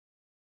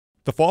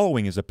The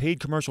following is a paid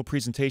commercial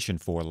presentation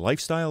for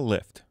Lifestyle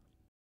Lift.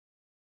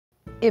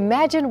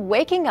 Imagine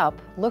waking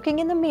up, looking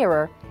in the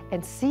mirror,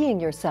 and seeing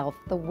yourself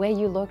the way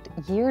you looked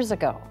years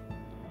ago.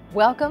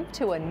 Welcome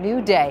to a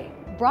new day,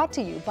 brought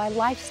to you by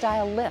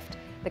Lifestyle Lift,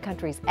 the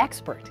country's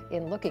expert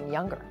in looking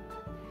younger.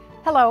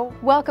 Hello,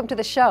 welcome to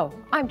the show.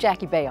 I'm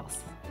Jackie Bales.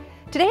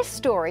 Today's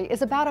story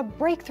is about a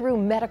breakthrough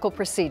medical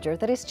procedure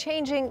that is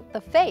changing the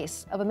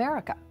face of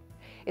America.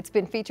 It's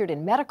been featured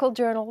in medical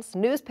journals,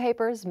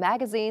 newspapers,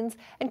 magazines,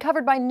 and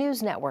covered by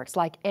news networks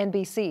like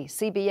NBC,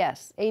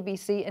 CBS,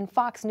 ABC, and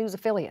Fox News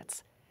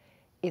affiliates.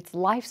 It's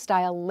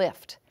Lifestyle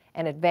Lift,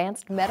 an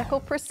advanced medical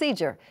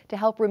procedure to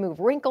help remove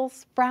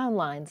wrinkles, frown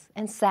lines,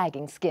 and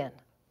sagging skin.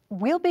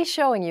 We'll be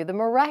showing you the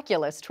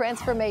miraculous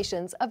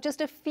transformations of just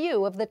a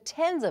few of the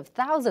tens of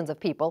thousands of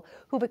people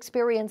who've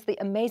experienced the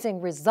amazing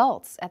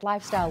results at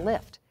Lifestyle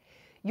Lift.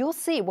 You'll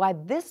see why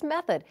this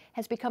method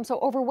has become so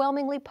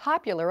overwhelmingly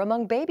popular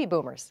among baby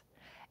boomers.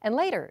 And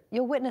later,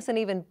 you'll witness an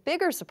even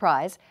bigger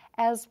surprise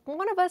as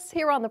one of us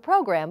here on the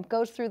program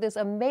goes through this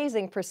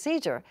amazing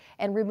procedure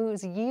and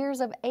removes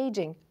years of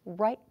aging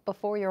right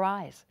before your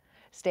eyes.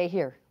 Stay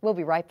here. We'll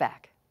be right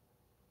back.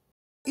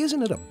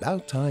 Isn't it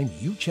about time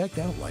you checked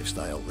out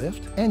Lifestyle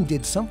Lift and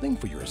did something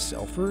for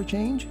yourself for a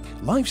change?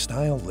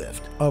 Lifestyle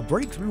Lift, a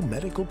breakthrough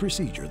medical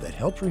procedure that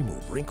helps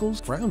remove wrinkles,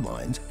 frown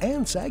lines,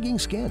 and sagging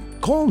skin.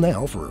 Call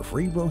now for a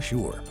free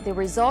brochure. The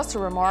results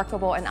are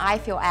remarkable and I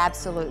feel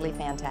absolutely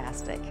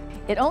fantastic.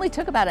 It only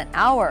took about an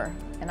hour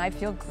and I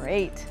feel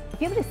great. If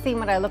you would have seen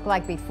what I looked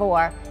like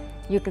before,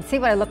 you can see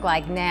what I look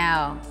like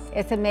now.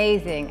 It's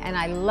amazing and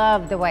I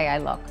love the way I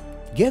look.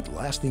 Get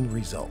lasting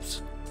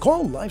results.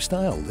 Call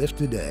Lifestyle Lift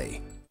today.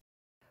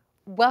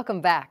 Welcome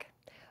back.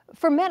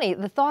 For many,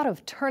 the thought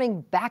of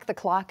turning back the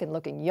clock and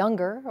looking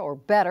younger or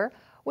better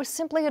was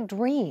simply a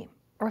dream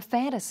or a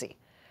fantasy.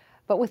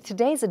 But with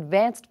today's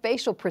advanced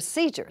facial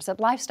procedures at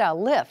Lifestyle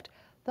Lift,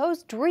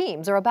 those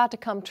dreams are about to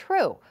come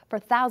true for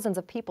thousands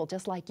of people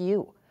just like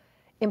you.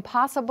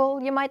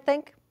 Impossible, you might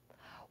think?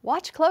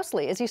 Watch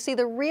closely as you see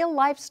the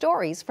real-life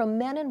stories from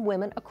men and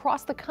women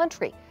across the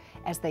country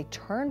as they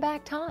turn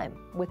back time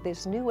with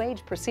this new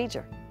age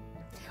procedure.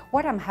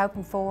 What I'm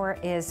hoping for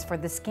is for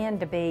the skin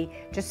to be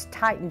just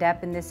tightened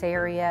up in this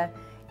area,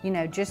 you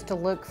know, just to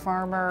look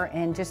firmer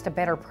and just a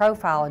better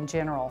profile in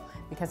general,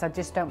 because I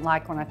just don't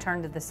like when I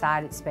turn to the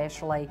side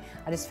especially,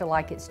 I just feel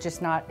like it's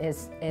just not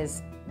as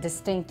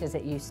distinct as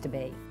it used to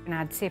be. And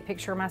I'd see a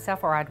picture of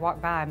myself or I'd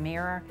walk by a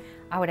mirror,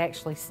 I would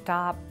actually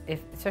stop,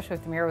 especially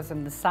if the mirror was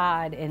on the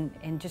side,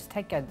 and just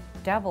take a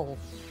double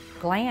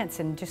glance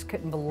and just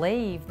couldn't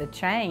believe the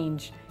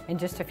change in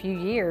just a few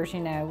years, you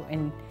know,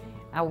 and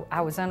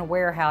I was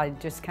unaware how it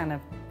just kind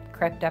of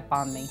crept up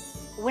on me.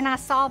 When I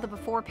saw the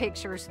before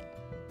pictures,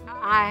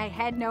 I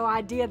had no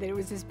idea that it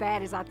was as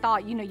bad as I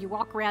thought. You know, you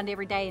walk around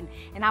every day,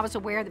 and I was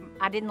aware that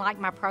I didn't like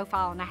my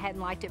profile and I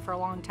hadn't liked it for a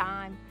long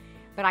time.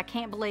 But I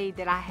can't believe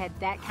that I had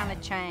that kind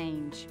of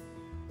change.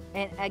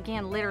 And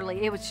again,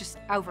 literally, it was just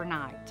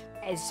overnight.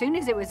 As soon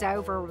as it was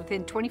over,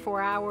 within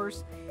 24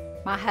 hours,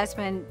 my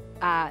husband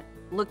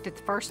looked at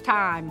the first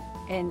time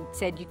and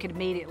said you could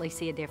immediately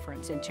see a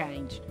difference and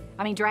change.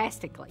 I mean,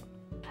 drastically.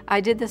 I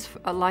did this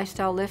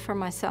lifestyle lift for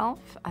myself.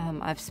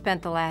 I've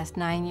spent the last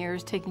 9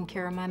 years taking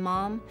care of my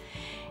mom,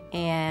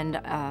 and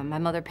my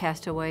mother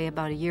passed away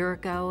about a year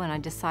ago, and I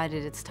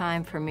decided it's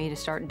time for me to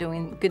start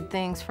doing good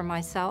things for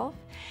myself.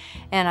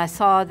 And I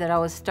saw that I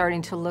was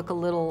starting to look a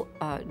little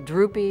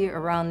droopy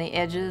around the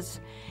edges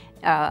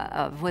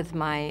with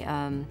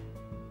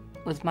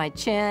my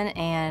chin,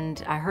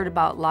 and I heard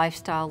about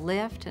Lifestyle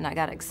Lift, and I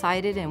got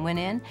excited and went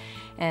in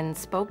and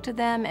spoke to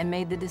them and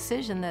made the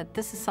decision that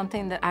this is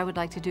something that I would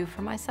like to do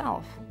for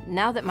myself.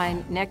 Now that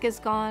my neck is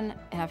gone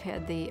and I've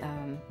had the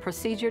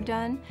procedure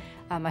done,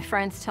 my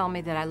friends tell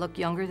me that I look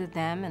younger than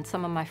them, and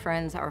some of my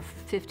friends are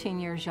 15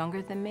 years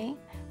younger than me,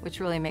 which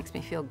really makes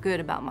me feel good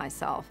about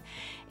myself.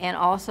 And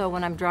also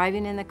when I'm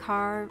driving in the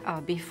car,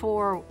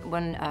 before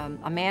when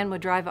a man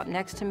would drive up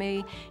next to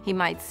me, he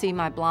might see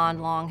my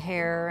blonde long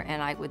hair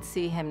and I would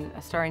see him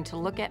starting to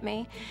look at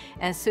me.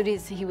 And as soon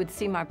as he would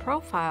see my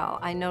profile,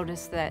 I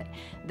noticed that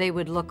they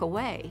would look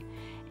away.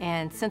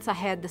 And since I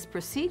had this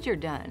procedure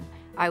done,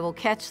 I will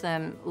catch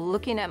them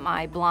looking at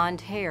my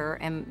blonde hair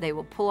and they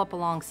will pull up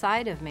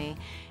alongside of me,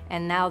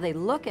 and now they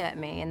look at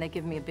me and they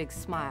give me a big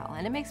smile,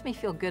 and it makes me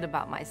feel good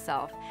about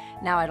myself.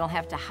 Now I don't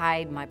have to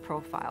hide my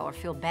profile or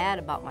feel bad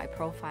about my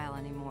profile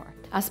anymore.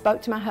 I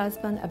spoke to my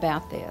husband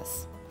about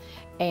this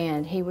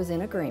and he was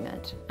in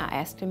agreement. I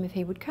asked him if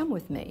he would come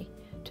with me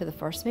to the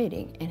first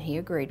meeting, and he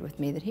agreed with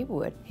me that he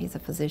would. He's a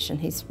physician,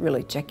 he's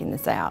really checking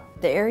this out.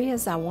 The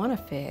areas I want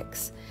to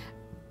fix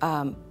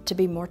to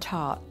be more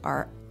taut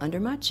are under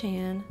my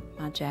chin,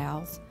 my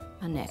jowls,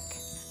 my neck.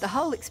 The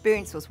whole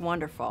experience was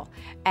wonderful.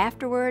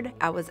 Afterward,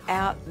 I was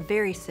out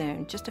very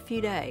soon, just a few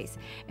days,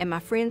 and my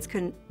friends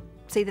couldn't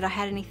see that I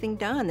had anything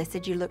done. They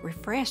said, you look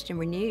refreshed and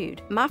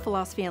renewed. My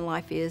philosophy in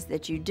life is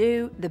that you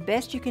do the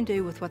best you can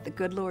do with what the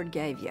good Lord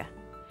gave you.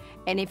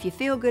 And if you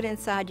feel good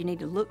inside, you need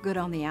to look good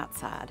on the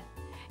outside.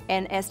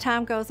 And as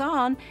time goes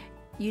on,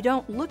 you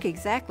don't look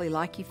exactly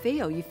like you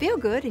feel. You feel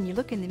good and you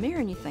look in the mirror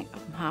and you think, oh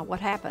my,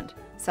 what happened?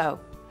 So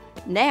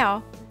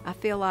now I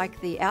feel like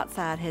the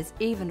outside has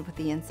evened with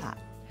the inside.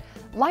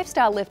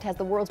 Lifestyle Lift has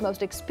the world's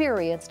most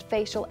experienced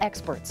facial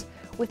experts,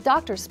 with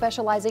doctors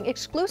specializing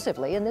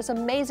exclusively in this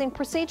amazing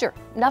procedure,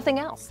 nothing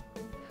else.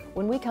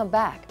 When we come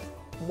back,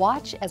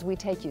 watch as we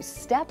take you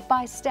step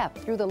by step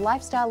through the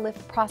Lifestyle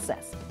Lift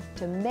process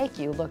to make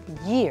you look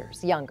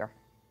years younger.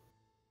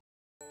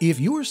 If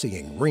you're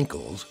seeing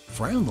wrinkles,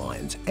 frown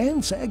lines,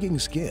 and sagging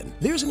skin,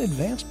 there's an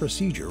advanced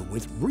procedure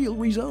with real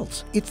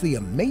results. It's the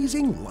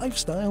amazing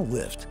Lifestyle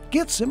Lift.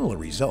 Get similar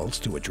results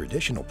to a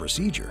traditional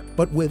procedure,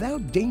 but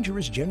without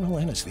dangerous general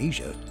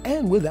anesthesia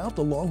and without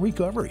the long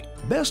recovery.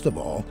 Best of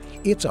all,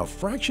 it's a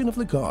fraction of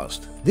the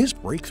cost. This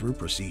breakthrough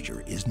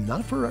procedure is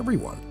not for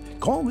everyone.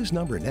 Call this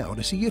number now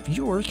to see if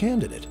you're a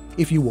candidate.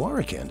 If you are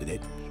a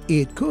candidate,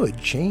 it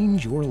could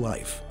change your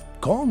life.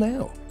 Call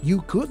now. You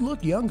could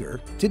look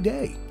younger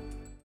today.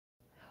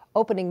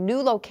 Opening new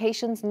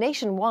locations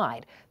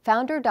nationwide,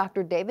 founder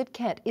Dr. David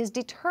Kent is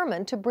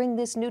determined to bring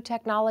this new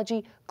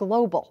technology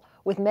global,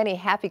 with many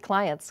happy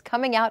clients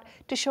coming out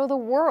to show the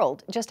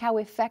world just how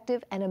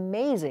effective and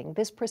amazing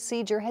this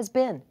procedure has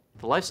been.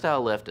 The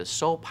Lifestyle Lift is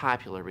so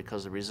popular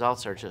because the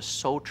results are just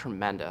so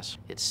tremendous.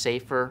 It's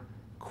safer,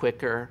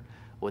 quicker,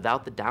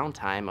 without the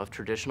downtime of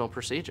traditional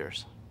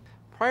procedures.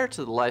 Prior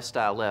to the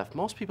Lifestyle Lift,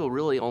 most people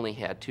really only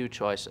had two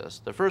choices.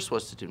 The first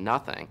was to do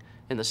nothing,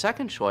 and the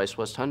second choice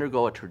was to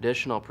undergo a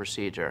traditional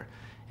procedure.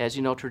 As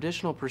you know,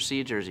 traditional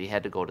procedures, you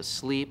had to go to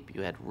sleep,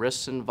 you had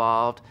risks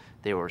involved,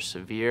 they were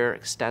severe,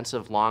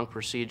 extensive, long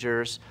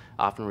procedures,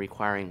 often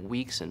requiring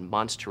weeks and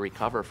months to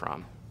recover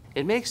from.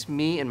 It makes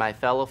me and my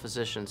fellow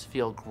physicians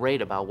feel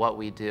great about what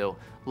we do,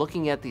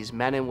 looking at these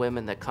men and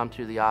women that come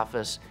through the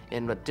office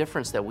and the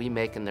difference that we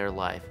make in their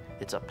life.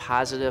 It's a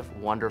positive,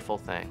 wonderful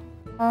thing.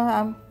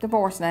 I'm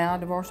divorced now. I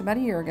divorced about a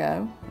year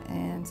ago,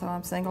 and so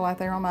I'm single out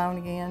there on my own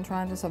again,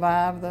 trying to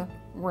survive the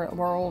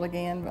world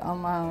again on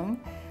my own,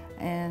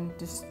 and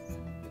just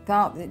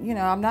thought that, you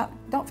know,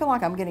 don't feel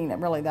like I'm getting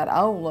really that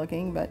old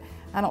looking, but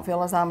I don't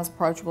feel as I'm as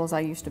approachable as I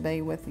used to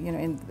be with, you know,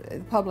 in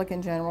the public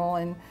in general,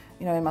 and,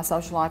 you know, in my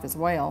social life as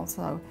well.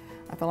 So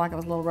I feel like I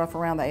was a little rough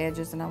around the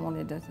edges, and I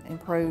wanted to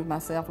improve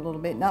myself a little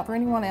bit, not for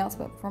anyone else,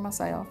 but for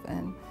myself,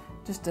 and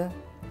just to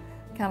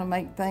kind of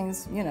make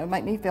things, you know,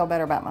 make me feel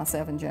better about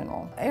myself in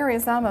general.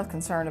 Areas I'm most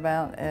concerned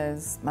about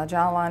is my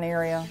jawline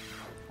area,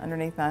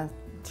 underneath my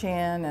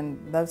chin,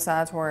 and those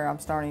sides where I'm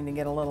starting to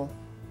get a little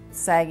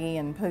saggy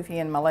and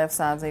poofy, and my left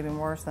side's even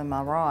worse than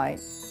my right.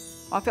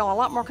 I feel a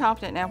lot more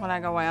confident now when I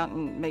go out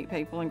and meet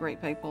people and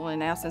greet people, and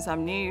now since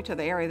I'm new to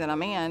the area that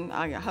I'm in,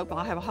 I hope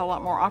I'll have a whole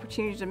lot more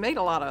opportunities to meet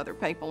a lot of other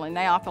people, and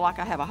now I feel like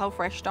I have a whole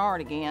fresh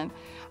start again.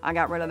 I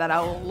got rid of that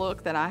old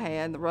look that I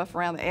had, the rough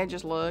around the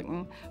edges look,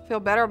 and feel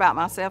better about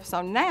myself,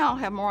 so now I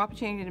have more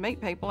opportunity to meet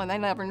people, and they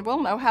never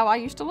will know how I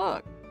used to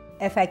look.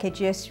 If I could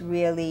just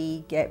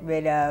really get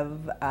rid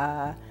of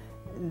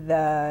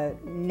the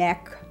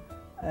neck,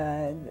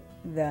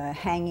 the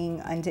hanging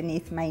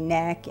underneath my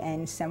neck,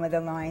 and some of the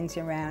lines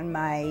around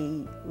my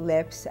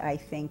lips, I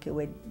think it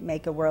would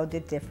make a world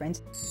of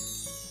difference.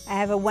 I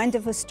have a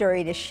wonderful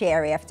story to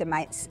share after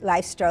my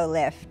Lifestyle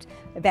Lift.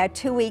 About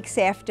 2 weeks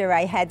after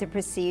I had the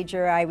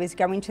procedure, I was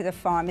going to the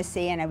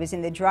pharmacy, and I was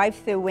in the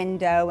drive-through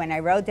window, and I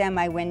rolled down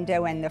my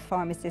window, and the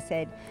pharmacist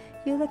said,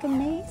 "You look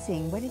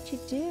amazing. What did you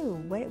do?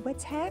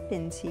 What's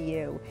happened to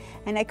you?"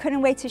 And I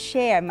couldn't wait to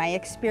share my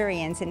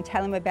experience and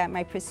tell him about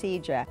my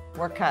procedure.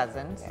 We're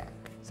cousins,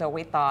 so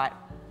we thought,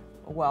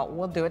 well,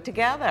 we'll do it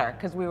together,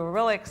 because we were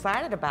really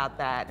excited about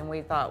that, and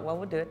we thought, well,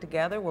 we'll do it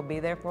together, we'll be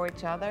there for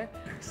each other.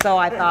 So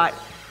I thought,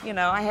 you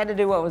know, I had to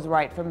do what was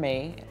right for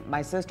me.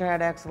 My sister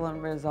had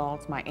excellent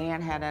results, my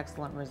aunt had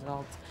excellent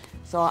results,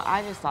 so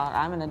I just thought,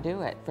 I'm gonna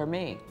do it for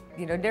me.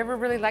 You know, never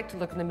really liked to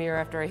look in the mirror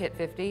after I hit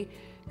 50,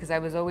 because I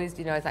was always,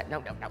 you know, I thought,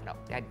 no.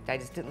 I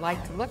just didn't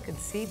like to look and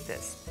see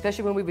this.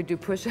 Especially when we would do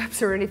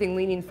push-ups or anything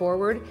leaning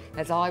forward,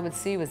 that's all I would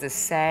see was this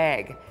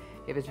sag.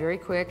 It was very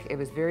quick, it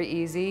was very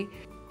easy.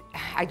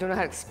 I don't know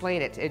how to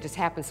explain it, it just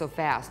happened so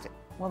fast.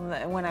 Well,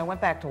 when I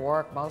went back to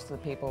work, most of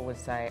the people would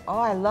say, "Oh,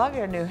 I love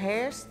your new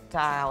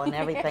hairstyle and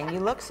everything. You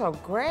look so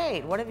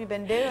great. What have you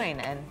been doing?"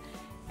 And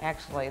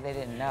actually, they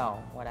didn't know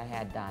what I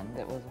had done.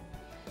 It was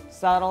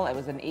subtle, it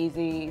was an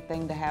easy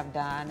thing to have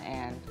done,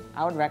 and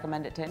I would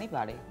recommend it to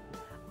anybody.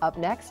 Up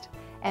next,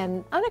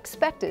 an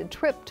unexpected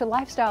trip to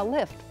Lifestyle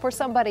Lift for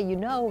somebody you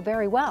know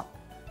very well.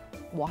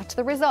 Watch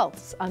the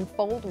results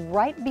unfold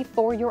right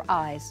before your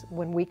eyes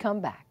when we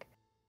come back.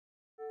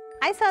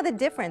 I saw the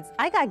difference.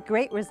 I got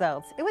great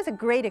results. It was a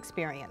great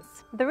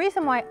experience. The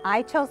reason why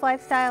I chose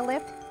Lifestyle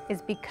Lift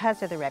is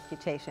because of the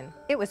reputation.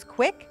 It was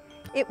quick,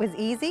 it was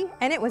easy,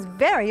 and it was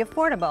very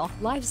affordable.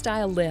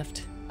 Lifestyle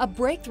Lift, a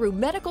breakthrough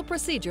medical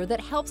procedure that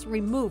helps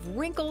remove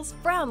wrinkles,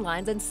 frown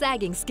lines, and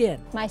sagging skin.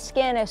 My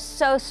skin is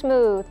so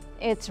smooth.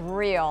 It's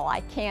real.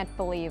 I can't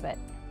believe it.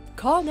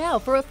 Call now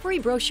for a free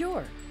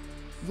brochure.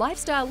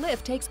 Lifestyle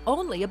Lift takes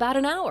only about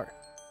an hour.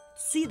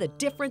 See the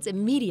difference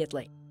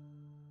immediately.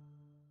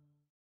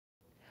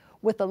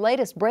 With the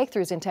latest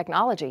breakthroughs in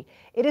technology,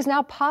 it is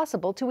now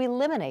possible to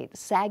eliminate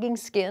sagging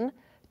skin,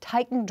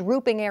 tighten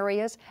drooping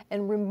areas,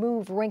 and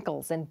remove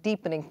wrinkles and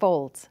deepening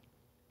folds.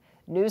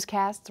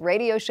 Newscasts,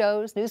 radio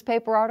shows,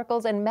 newspaper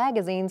articles, and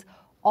magazines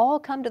all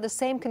come to the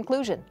same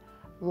conclusion.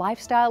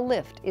 Lifestyle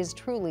Lift is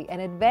truly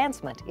an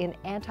advancement in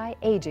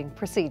anti-aging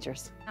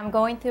procedures. I'm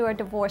going through a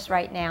divorce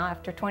right now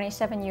after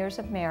 27 years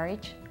of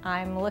marriage.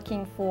 I'm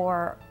looking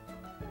for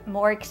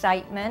more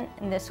excitement,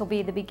 and this will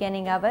be the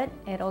beginning of it.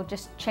 It'll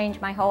just change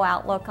my whole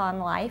outlook on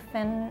life,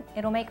 and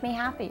it'll make me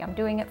happy. I'm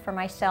doing it for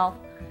myself,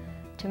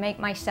 to make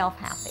myself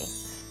happy.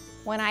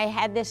 When I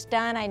had this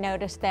done, I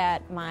noticed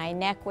that my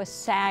neck was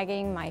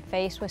sagging, my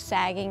face was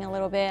sagging a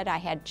little bit. I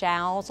had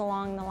jowls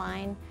along the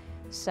line.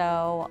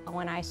 So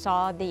when I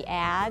saw the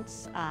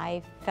ads,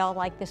 I felt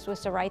like this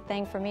was the right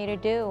thing for me to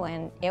do,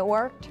 and it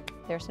worked.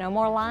 There's no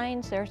more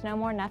lines, there's no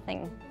more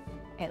nothing.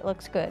 It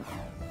looks good.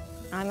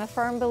 I'm a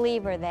firm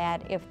believer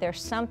that if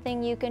there's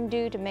something you can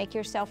do to make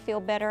yourself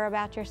feel better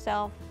about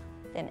yourself,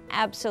 then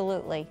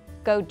absolutely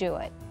go do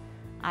it.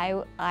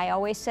 I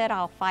always said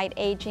I'll fight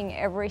aging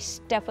every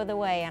step of the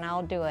way, and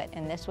I'll do it.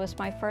 And this was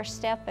my first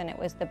step, and it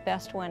was the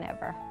best one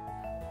ever.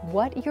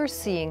 What you're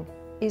seeing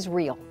is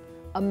real.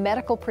 A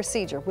medical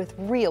procedure with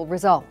real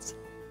results.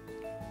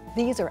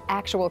 These are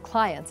actual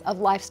clients of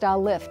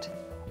Lifestyle Lift.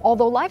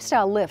 Although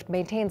Lifestyle Lift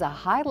maintains a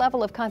high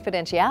level of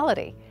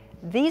confidentiality,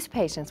 these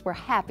patients were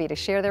happy to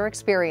share their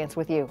experience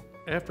with you.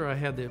 After I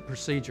had the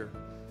procedure,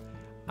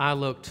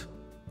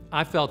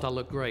 I felt I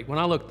looked great. When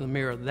I looked in the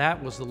mirror,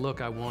 that was the look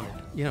I wanted.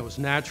 You know, it was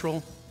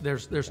natural.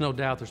 There's no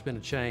doubt there's been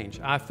a change.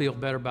 I feel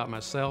better about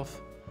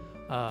myself.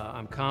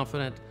 I'm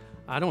confident.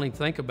 I don't even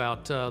think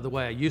about the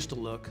way I used to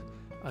look.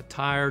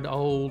 Tired,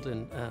 old,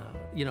 and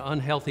you know,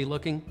 unhealthy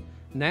looking.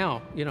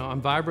 Now, you know,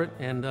 I'm vibrant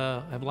and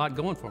have a lot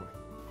going for me.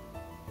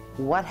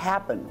 What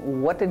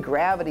happened? What did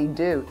gravity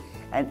do?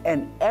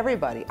 And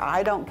everybody,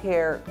 I don't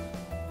care,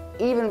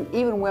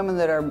 even women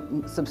that are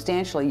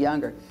substantially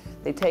younger,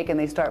 they take and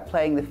they start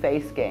playing the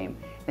face game.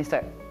 They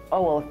start,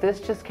 oh, well, if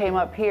this just came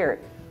up here,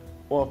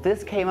 well, if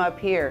this came up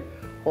here,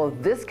 well,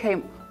 if this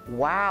came,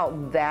 wow,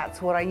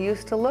 that's what I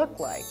used to look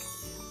like.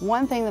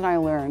 One thing that I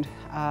learned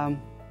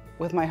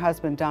with my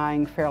husband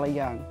dying fairly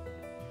young,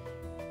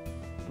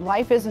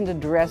 life isn't a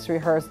dress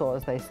rehearsal,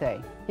 as they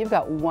say. You've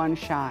got one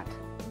shot.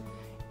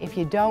 If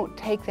you don't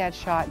take that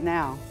shot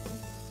now,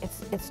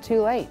 it's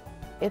too late.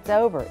 It's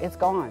over, it's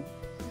gone.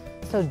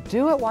 So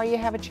do it while you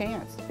have a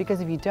chance,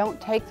 because if you don't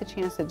take the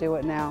chance to do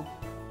it now,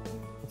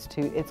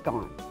 it's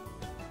gone.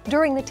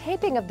 During the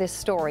taping of this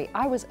story,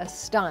 I was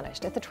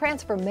astonished at the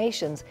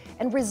transformations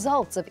and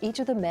results of each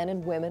of the men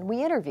and women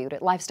we interviewed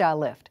at Lifestyle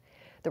Lift.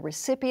 The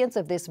recipients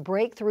of this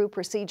breakthrough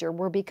procedure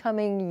were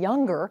becoming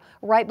younger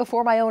right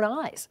before my own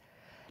eyes.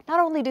 Not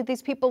only did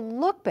these people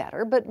look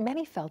better, but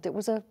many felt it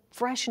was a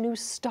fresh new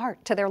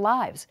start to their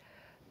lives.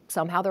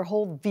 Somehow their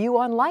whole view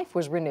on life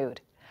was renewed.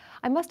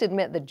 I must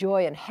admit the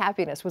joy and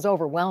happiness was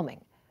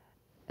overwhelming.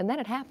 And then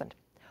it happened.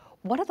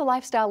 One of the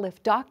Lifestyle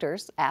Lift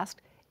doctors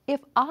asked if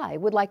I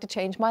would like to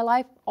change my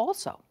life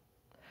also.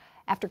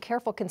 After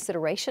careful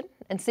consideration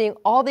and seeing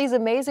all these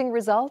amazing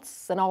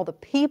results and all the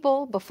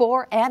people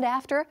before and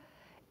after,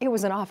 it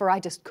was an offer I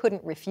just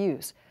couldn't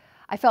refuse.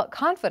 I felt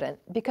confident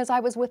because I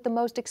was with the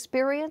most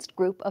experienced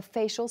group of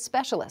facial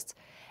specialists.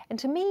 And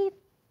to me,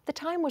 the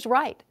time was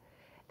right.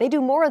 They do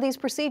more of these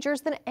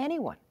procedures than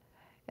anyone.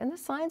 And the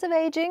signs of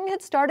aging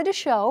had started to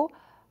show.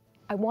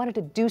 I wanted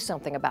to do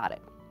something about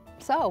it.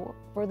 So,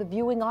 for the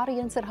viewing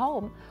audience at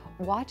home,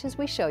 watch as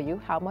we show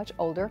you how much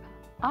older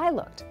I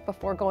looked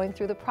before going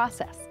through the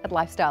process at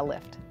Lifestyle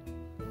Lift.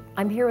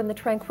 I'm here in the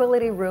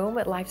Tranquility Room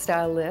at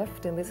Lifestyle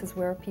Lift, and this is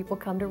where people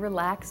come to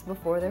relax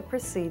before their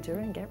procedure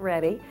and get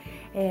ready.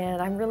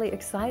 And I'm really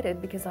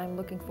excited because I'm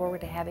looking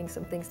forward to having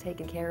some things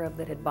taken care of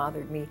that had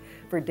bothered me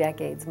for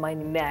decades, my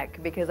neck,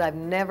 because I've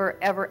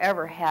never,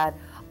 ever had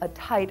a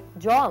tight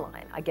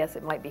jawline. I guess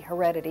it might be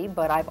heredity,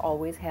 but I've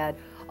always had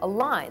a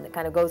line that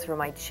kind of goes from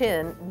my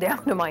chin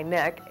down to my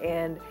neck,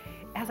 and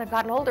as I've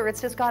gotten older, it's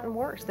just gotten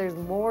worse. There's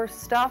more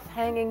stuff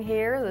hanging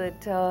here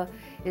that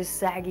is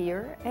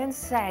saggier,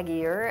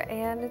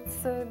 and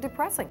it's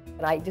depressing.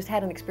 And I just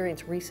had an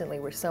experience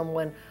recently where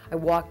I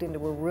walked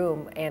into a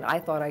room and I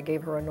thought I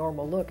gave her a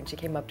normal look, and she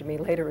came up to me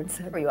later and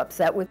said, "Are you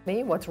upset with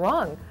me? What's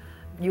wrong?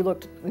 You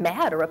looked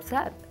mad or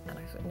upset." And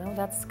I said, "No,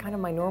 that's kind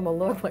of my normal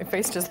look. My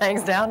face just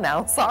hangs down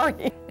now,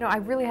 sorry." You know, I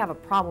really have a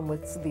problem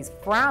with these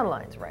frown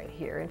lines right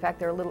here. In fact,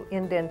 there are little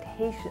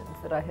indentations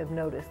that I have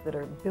noticed that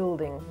are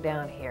building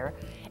down here.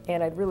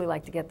 And I'd really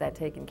like to get that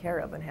taken care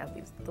of and have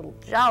these little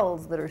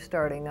jowls that are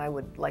starting. I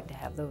would like to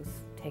have those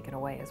taken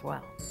away as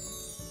well.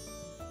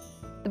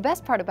 The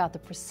best part about the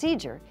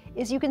procedure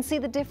is you can see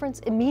the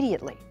difference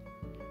immediately.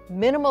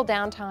 Minimal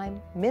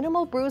downtime,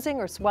 minimal bruising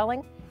or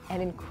swelling,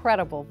 and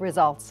incredible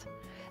results.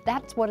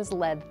 That's what has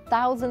led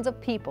thousands of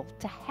people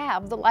to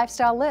have the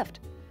Lifestyle Lift.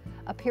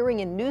 Appearing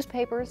in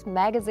newspapers,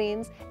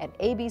 magazines, and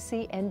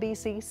ABC,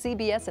 NBC,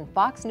 CBS, and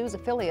Fox News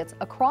affiliates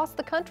across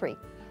the country,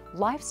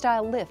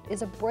 Lifestyle Lift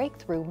is a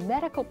breakthrough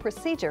medical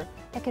procedure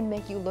that can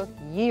make you look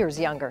years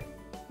younger.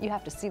 You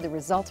have to see the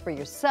results for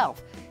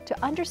yourself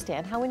to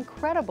understand how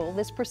incredible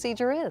this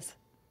procedure is.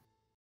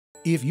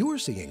 If you're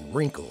seeing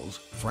wrinkles,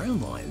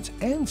 frown lines,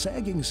 and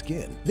sagging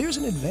skin, there's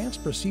an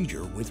advanced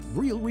procedure with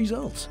real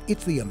results.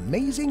 It's the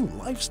amazing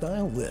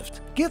Lifestyle Lift.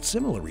 Get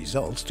similar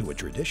results to a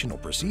traditional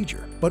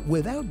procedure, but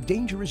without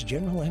dangerous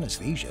general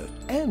anesthesia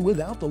and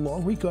without the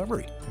long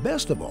recovery.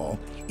 Best of all,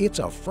 it's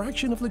a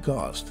fraction of the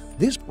cost.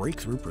 This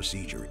breakthrough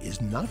procedure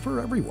is not for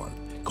everyone.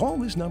 Call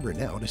this number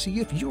now to see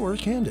if you're a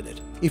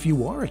candidate. If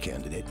you are a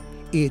candidate,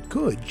 it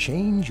could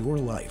change your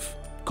life.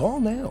 Call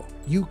now.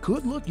 You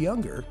could look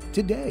younger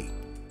today.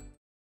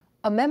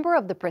 A member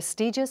of the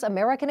prestigious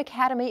American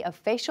Academy of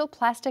Facial,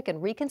 Plastic,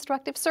 and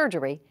Reconstructive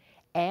Surgery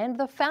and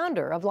the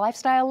founder of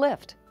Lifestyle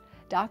Lift,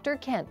 Dr.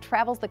 Kent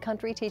travels the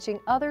country teaching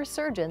other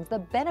surgeons the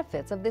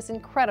benefits of this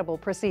incredible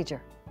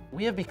procedure.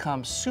 We have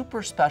become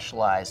super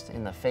specialized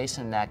in the face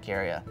and neck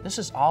area. This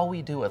is all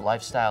we do at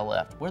Lifestyle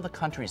Lift. We're the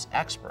country's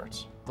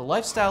experts. The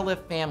Lifestyle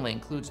Lift family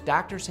includes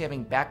doctors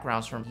having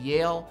backgrounds from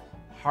Yale,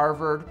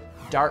 Harvard,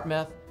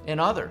 Dartmouth,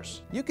 and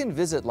others. You can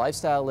visit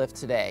Lifestyle Lift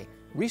today.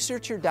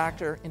 Research your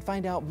doctor and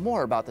find out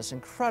more about this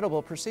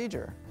incredible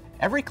procedure.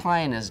 Every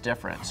client is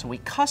different, so we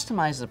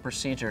customize the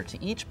procedure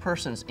to each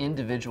person's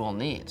individual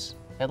needs.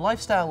 At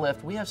Lifestyle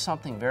Lift, we have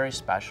something very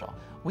special.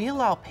 We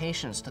allow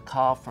patients to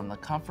call from the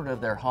comfort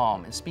of their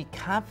home and speak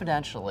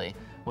confidentially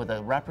with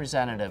a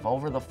representative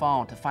over the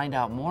phone to find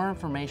out more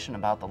information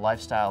about the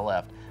Lifestyle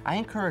Lift. I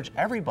encourage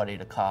everybody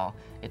to call.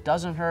 It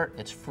doesn't hurt,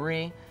 it's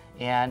free,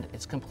 and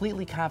it's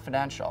completely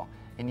confidential,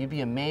 and you'd be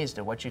amazed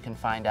at what you can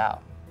find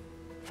out.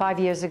 5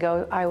 years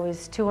ago, I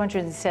was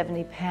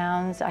 270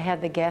 pounds. I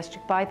had the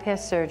gastric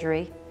bypass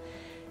surgery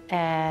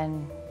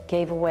and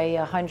gave away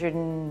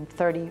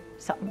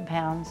 130-something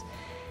pounds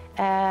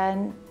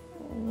and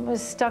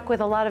was stuck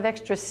with a lot of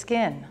extra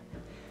skin.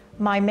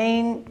 My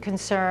main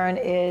concern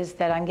is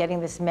that I'm getting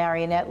this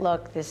marionette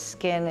look. This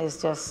skin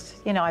is just,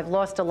 you know, I've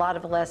lost a lot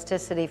of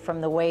elasticity from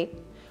the weight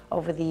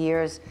over the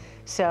years.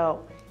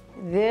 So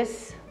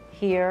this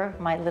here,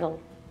 my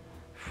little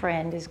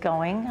friend is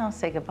going, I'll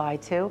say goodbye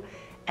to.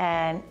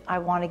 And I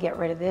want to get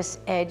rid of this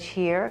edge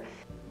here.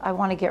 I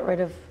want to get rid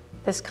of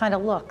this kind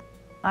of look.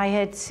 I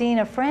had seen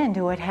a friend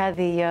who had had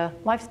the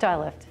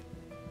Lifestyle Lift.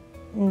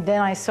 And then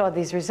I saw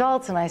these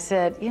results and I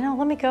said, you know,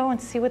 let me go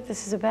and see what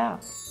this is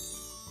about.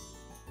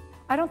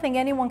 I don't think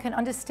anyone can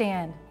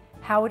understand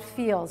how it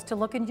feels to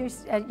look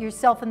at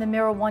yourself in the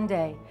mirror one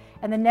day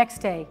and the next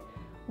day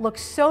look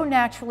so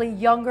naturally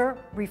younger,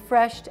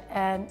 refreshed,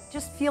 and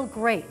just feel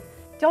great.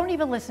 Don't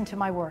even listen to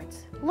my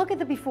words. Look at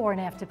the before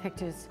and after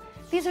pictures.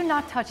 These are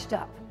not touched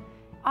up.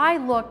 I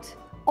looked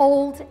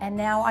old and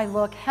now I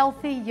look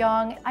healthy,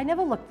 young. I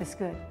never looked this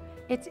good.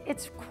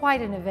 It's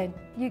quite an event.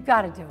 You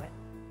gotta do it.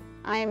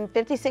 I'm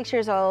 56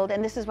 years old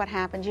and this is what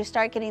happens. You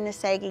start getting the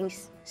sagging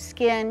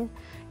skin,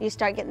 you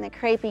start getting the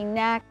crepey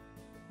neck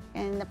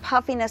and the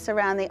puffiness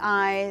around the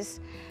eyes,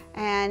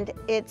 and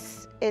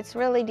it's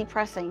really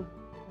depressing.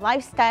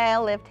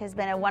 Lifestyle Lift has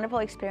been a wonderful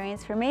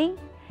experience for me,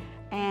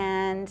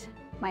 and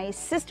my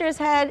sister's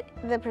had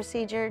the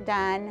procedure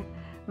done.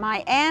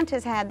 My aunt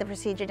has had the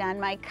procedure done.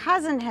 My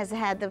cousin has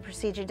had the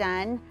procedure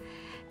done,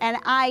 and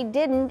I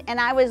didn't, and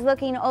I was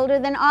looking older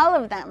than all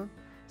of them.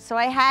 So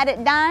I had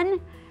it done,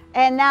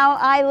 and now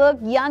I look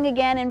young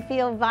again and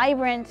feel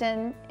vibrant,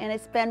 and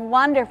it's been a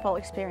wonderful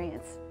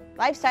experience.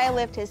 Lifestyle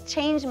Lift has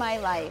changed my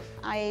life.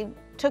 I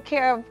took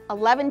care of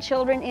 11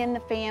 children in the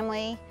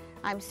family.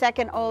 I'm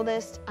second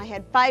oldest. I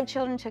had 5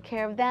 children, took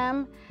care of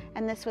them,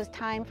 and this was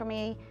time for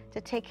me to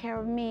take care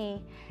of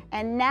me.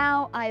 And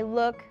now I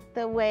look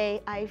the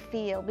way I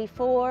feel.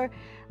 Before,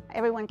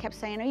 everyone kept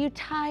saying, are you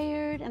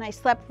tired? And I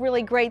slept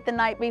really great the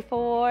night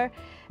before.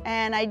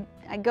 And I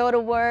go to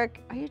work,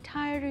 are you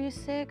tired? Are you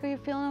sick? Are you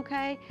feeling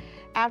okay?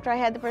 After I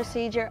had the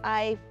procedure,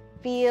 I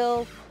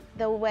feel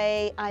the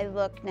way I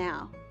look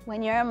now.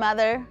 When you're a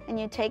mother and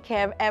you take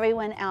care of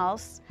everyone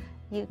else,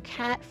 you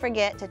can't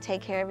forget to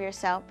take care of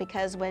yourself,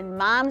 because when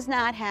mom's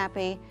not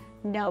happy,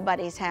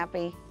 nobody's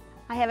happy.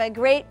 I have a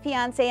great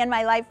fiance in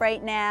my life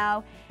right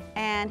now,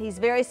 and he's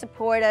very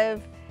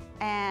supportive.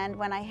 And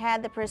when I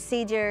had the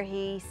procedure,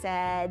 he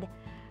said,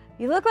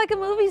 you look like a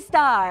movie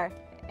star.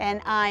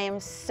 And I am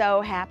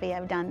so happy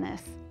I've done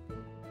this.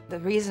 The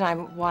reason I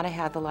want to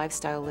have the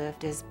Lifestyle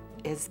Lift is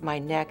my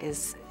neck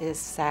is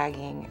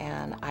sagging,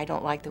 and I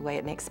don't like the way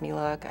it makes me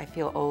look. I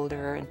feel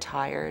older and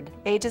tired.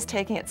 Age is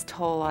taking its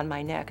toll on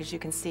my neck, as you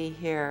can see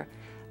here.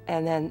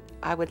 And then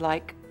I would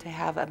like to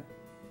have a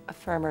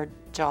firmer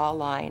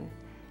jawline,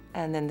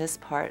 and then this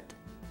part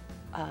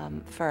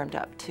firmed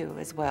up too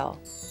as well.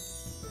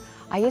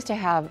 I used to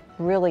have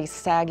really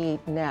saggy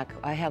neck.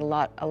 I had a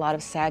lot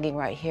of sagging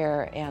right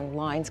here and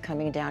lines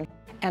coming down.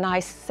 And I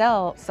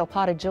sell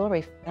potted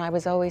jewelry, and I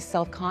was always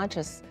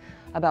self-conscious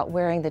about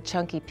wearing the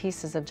chunky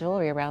pieces of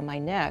jewelry around my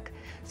neck,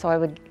 so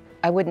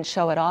I wouldn't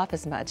show it off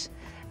as much.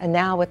 And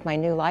now with my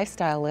new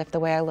Lifestyle Lift, the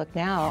way I look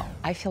now,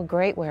 I feel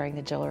great wearing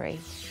the jewelry.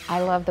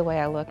 I love the way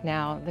I look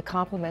now. The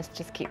compliments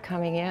just keep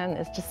coming in.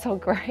 It's just so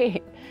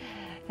great.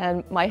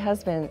 And my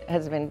husband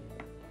has been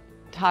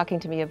talking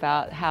to me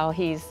about how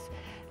he's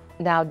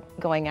now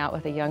going out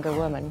with a younger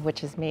woman,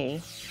 which is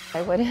me.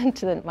 I went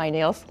into my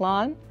nail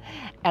salon,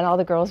 and all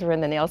the girls were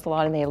in the nail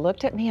salon, and they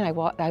looked at me, and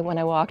when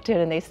I walked in,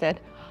 and they said,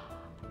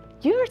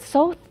 "You're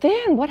so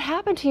thin. What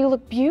happened to you? You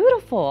look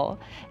beautiful."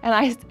 And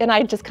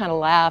I just kind of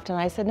laughed, and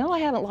I said, "No, I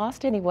haven't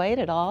lost any weight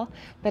at all,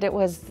 but it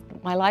was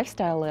my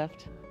lifestyle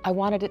lift. I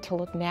wanted it to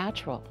look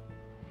natural,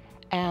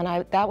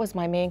 and that was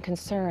my main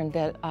concern,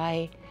 that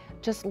I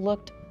just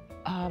looked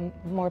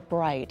more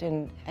bright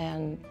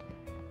and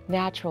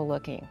natural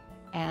looking,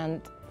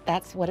 and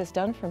that's what it's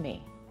done for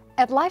me."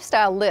 At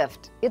Lifestyle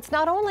Lift, it's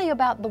not only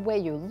about the way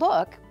you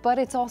look, but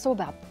it's also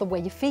about the way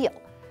you feel.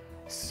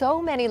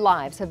 So many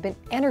lives have been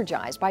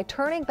energized by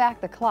turning back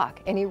the clock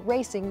and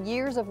erasing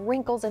years of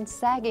wrinkles and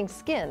sagging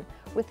skin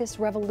with this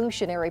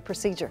revolutionary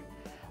procedure.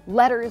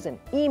 Letters and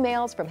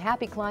emails from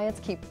happy clients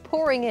keep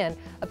pouring in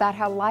about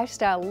how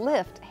Lifestyle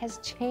Lift has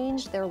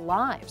changed their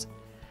lives.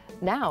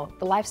 Now,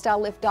 the Lifestyle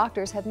Lift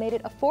doctors have made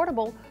it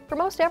affordable for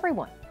most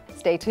everyone.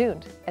 Stay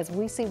tuned as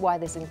we see why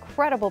this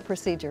incredible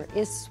procedure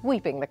is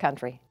sweeping the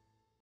country.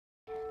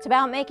 It's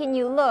about making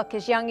you look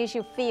as young as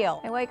you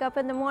feel. I wake up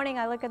in the morning,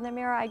 I look in the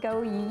mirror, I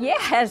go,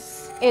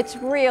 yes! It's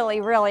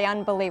really, really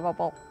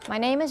unbelievable. My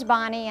name is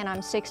Bonnie and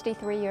I'm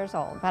 63 years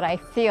old, but I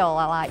feel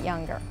a lot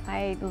younger.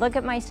 I look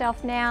at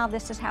myself now,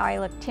 this is how I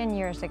looked 10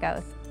 years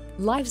ago.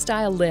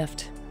 Lifestyle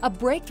Lift, a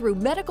breakthrough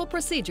medical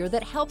procedure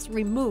that helps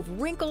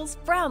remove wrinkles,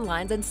 frown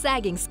lines, and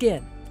sagging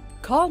skin.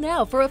 Call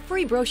now for a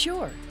free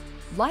brochure.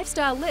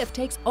 Lifestyle Lift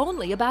takes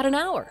only about an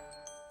hour.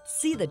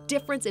 See the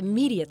difference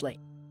immediately.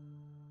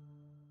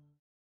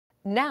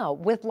 Now,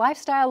 with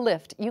Lifestyle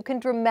Lift, you can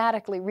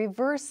dramatically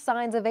reverse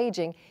signs of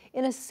aging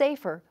in a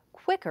safer,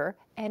 quicker,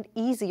 and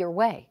easier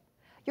way.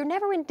 You're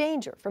never in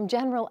danger from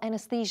general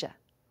anesthesia.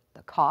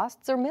 The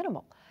costs are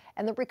minimal,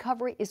 and the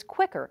recovery is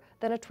quicker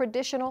than a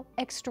traditional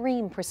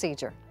extreme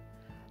procedure.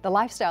 The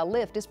Lifestyle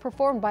Lift is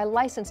performed by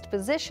licensed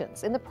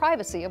physicians in the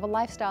privacy of a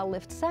Lifestyle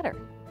Lift center.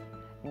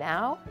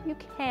 Now, you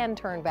can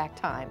turn back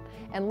time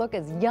and look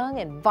as young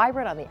and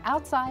vibrant on the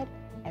outside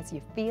as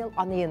you feel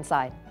on the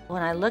inside.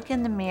 When I look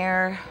in the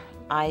mirror,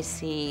 I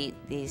see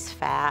these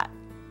fat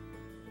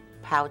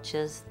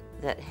pouches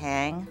that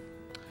hang,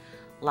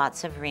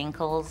 lots of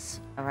wrinkles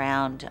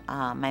around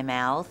my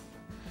mouth,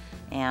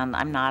 and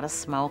I'm not a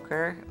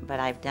smoker, but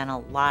I've done a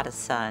lot of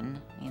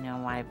sun. You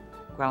know, I've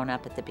grown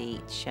up at the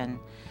beach and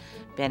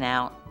been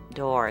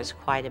outdoors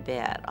quite a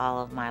bit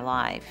all of my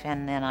life.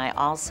 And then I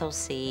also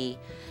see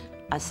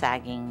a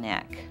sagging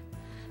neck.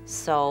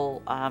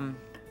 So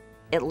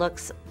it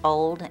looks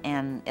old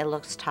and it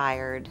looks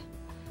tired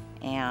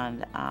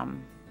and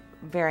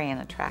very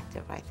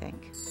unattractive, I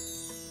think.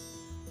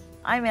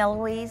 I'm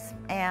Eloise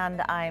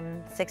and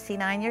I'm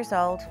 69 years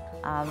old.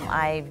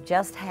 I've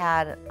just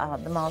had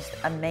the most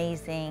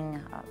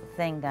amazing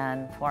thing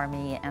done for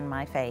me and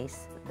my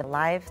face. The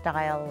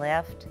Lifestyle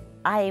Lift.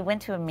 I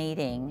went to a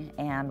meeting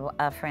and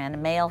a friend, a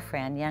male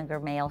friend,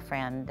 younger male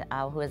friend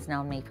who has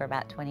known me for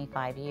about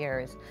 25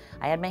 years.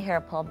 I had my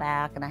hair pulled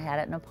back and I had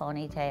it in a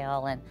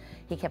ponytail, and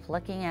he kept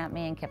looking at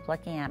me and kept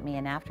looking at me,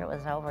 and after it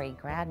was over he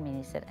grabbed me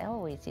and he said,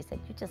 "Eloise," he said,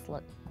 "you just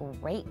look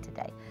great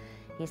today."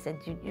 He said,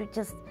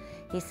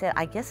 he said,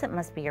 "I guess it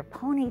must be your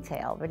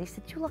ponytail," but he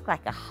said, "You look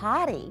like a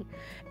hottie."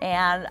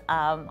 And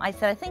I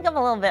said, "I think I'm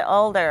a little bit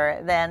older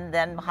than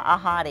a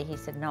hottie." He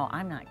said, "No,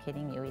 I'm not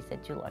kidding you." He said,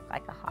 "You look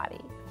like a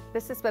hottie."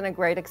 This has been a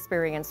great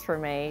experience for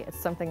me. It's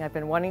something I've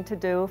been wanting to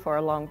do for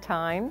a long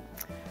time,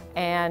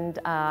 and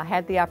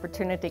had the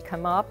opportunity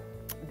come up.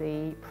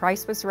 The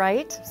price was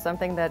right,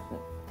 something that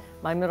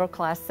my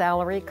middle-class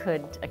salary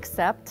could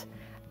accept,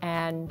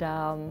 and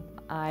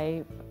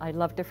I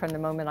loved it from the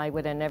moment I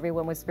went in.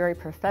 Everyone was very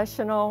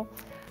professional.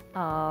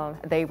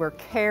 They were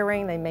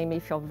caring. They made me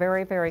feel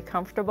very, very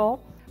comfortable.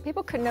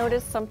 People could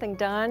notice something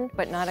done,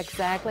 but not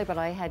exactly, but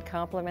I had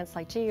compliments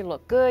like, "Gee, you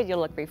look good, you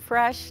look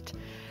refreshed."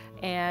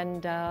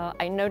 And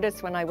I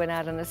noticed when I went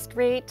out on the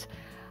street,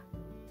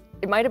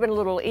 it might have been a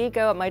little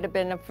ego, it might have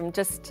been from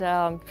just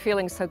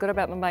feeling so good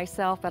about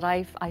myself, but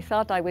I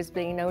felt I was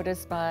being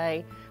noticed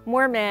by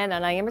more men,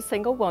 and I am a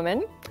single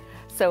woman.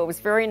 So it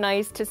was very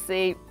nice to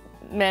see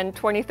men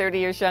 20, 30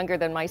 years younger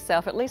than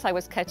myself. At least I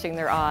was catching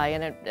their eye,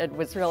 and it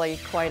was really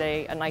quite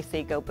a nice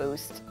ego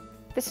boost.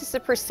 This is a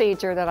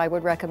procedure that I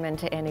would recommend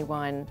to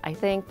anyone. I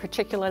think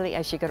particularly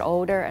as you get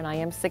older, and I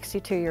am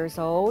 62 years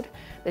old,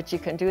 that you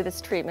can do this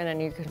treatment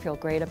and you can feel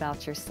great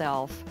about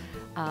yourself.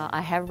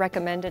 I have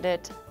recommended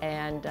it,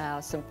 and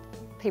some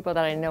people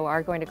that I know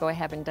are going to go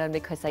ahead and done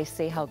because they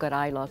see how good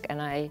I look,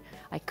 and I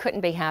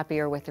couldn't be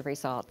happier with the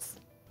results.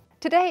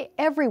 Today,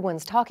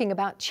 everyone's talking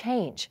about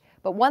change,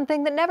 but one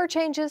thing that never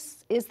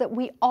changes is that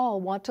we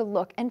all want to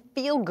look and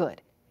feel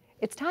good.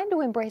 It's time to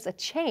embrace a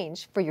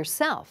change for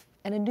yourself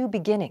and a new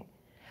beginning.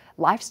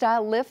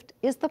 Lifestyle Lift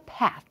is the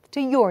path to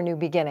your new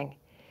beginning.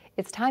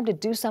 It's time to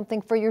do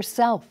something for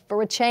yourself,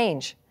 for a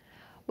change.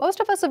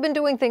 Most of us have been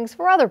doing things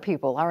for other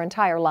people our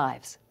entire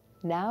lives.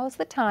 Now is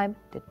the time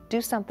to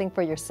do something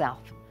for yourself.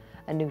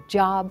 A new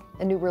job,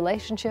 a new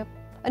relationship,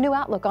 a new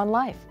outlook on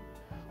life.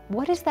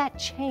 What is that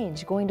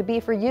change going to be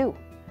for you?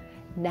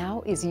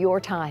 Now is your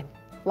time.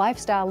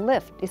 Lifestyle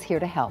Lift is here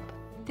to help.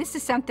 This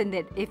is something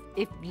that if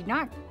you're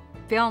not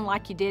feeling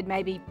like you did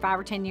maybe 5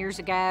 or 10 years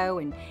ago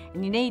and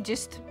you need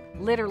just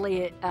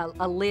literally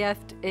a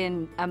lift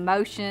in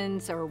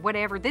emotions or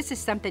whatever, this is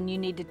something you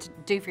need to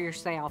do for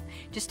yourself.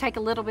 Just take a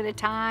little bit of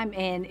time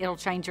and it'll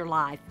change your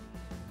life.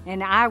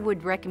 And I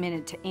would recommend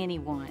it to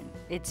anyone.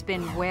 It's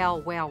been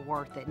well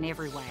worth it in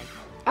every way.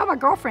 Oh, my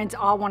girlfriends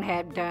all want to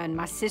have it done.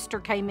 My sister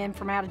came in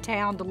from out of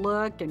town to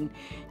look, and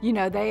you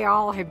know, they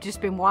all have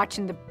just been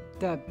watching the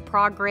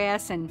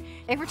progress, and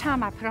every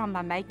time I put on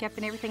my makeup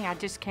and everything, I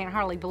just can't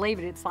hardly believe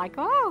it. It's like,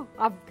 oh,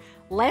 I've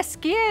less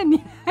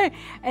skin.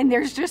 And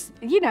there's just,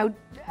 you know,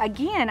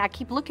 again, I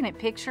keep looking at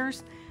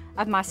pictures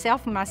of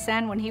myself and my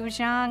son when he was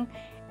young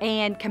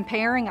and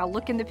comparing. I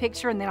look in the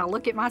picture and then I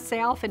look at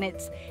myself, and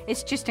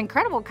it's just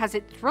incredible because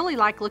it's really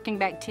like looking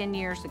back 10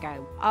 years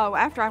ago. Oh,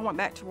 after I went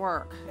back to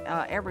work,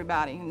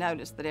 everybody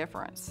noticed the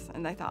difference,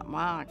 and they thought,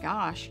 my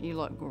gosh, you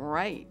look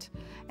great.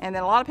 And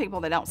then a lot of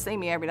people that don't see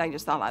me every day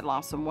just thought I'd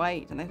lost some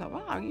weight, and they thought,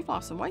 wow, you've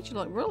lost some weight, you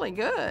look really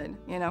good.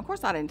 You know, of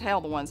course I didn't tell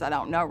the ones I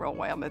don't know real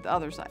well, but the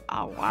others say,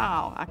 oh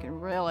wow, I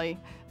can really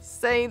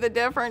see the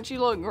difference, you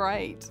look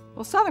great.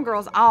 Well, Southern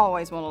girls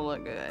always want to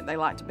look good. They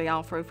like to be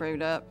all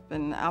frou-froued up,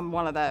 and I'm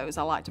one of those.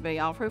 I like to be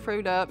all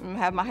frou-froued up and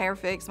have my hair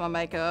fixed, my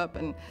makeup,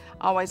 and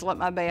always look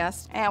my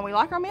best. And we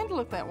like our men to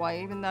look that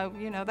way, even though,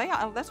 you know,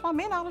 that's why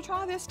men ought to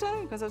try this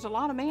too, because there's a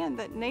lot of men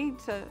that need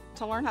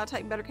to learn how to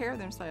take better care of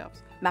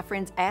themselves. My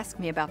friends ask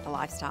me about the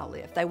Lifestyle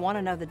Lift. They want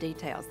to know the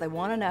details. They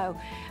want to know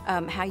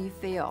how you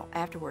feel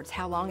afterwards,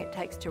 how long it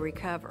takes to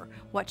recover,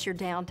 what's your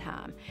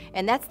downtime.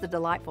 And that's the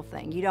delightful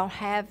thing. You don't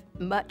have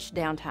much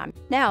downtime.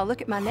 Now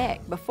look at my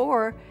neck.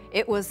 Before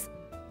it was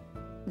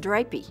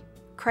drapey,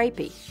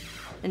 crepey.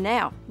 And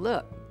now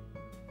look,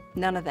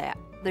 none of that.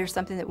 There's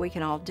something that we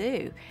can all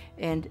do.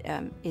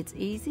 And it's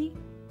easy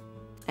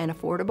and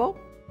affordable.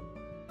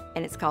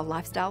 And it's called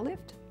Lifestyle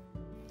Lift.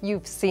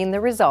 You've seen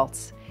the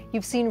results.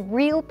 You've seen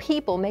real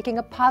people making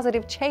a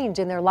positive change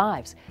in their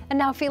lives and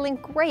now feeling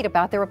great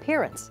about their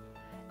appearance.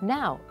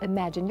 Now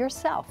imagine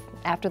yourself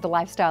after the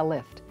Lifestyle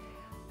Lift.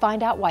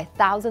 Find out why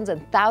thousands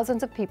and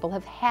thousands of people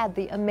have had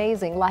the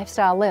amazing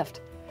Lifestyle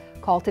Lift.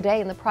 Call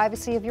today in the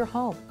privacy of your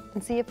home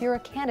and see if you're a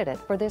candidate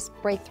for this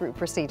breakthrough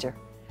procedure.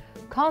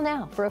 Call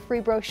now for a free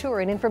brochure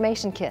and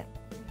information kit.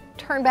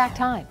 Turn back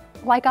time,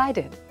 like I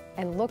did,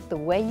 and look the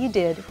way you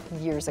did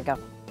years ago.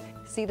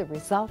 See the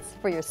results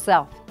for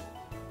yourself.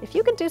 If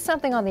you can do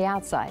something on the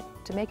outside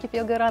to make you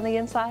feel good on the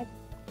inside,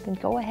 then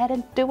go ahead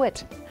and do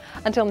it.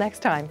 Until next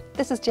time,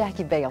 this is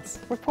Jackie Bales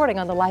reporting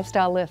on the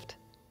Lifestyle Lift.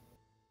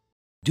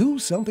 Do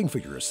something for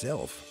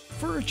yourself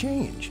for a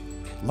change.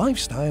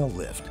 Lifestyle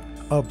Lift,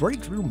 a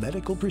breakthrough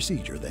medical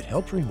procedure that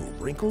helps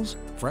remove wrinkles,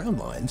 frown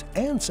lines,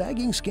 and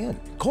sagging skin.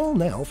 Call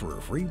now for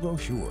a free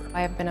brochure.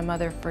 I have been a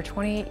mother for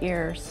 28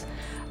 years,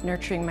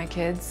 nurturing my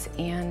kids,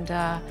 and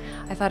I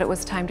thought it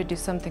was time to do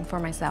something for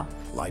myself.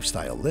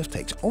 Lifestyle Lift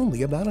takes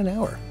only about an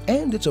hour,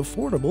 and it's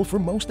affordable for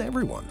most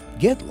everyone.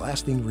 Get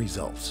lasting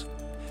results.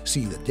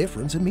 See the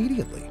difference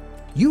immediately.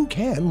 You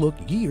can look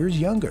years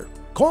younger.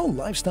 Call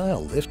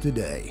Lifestyle Lift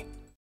today.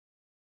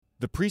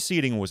 The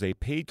preceding was a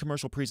paid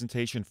commercial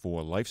presentation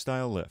for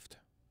Lifestyle Lift.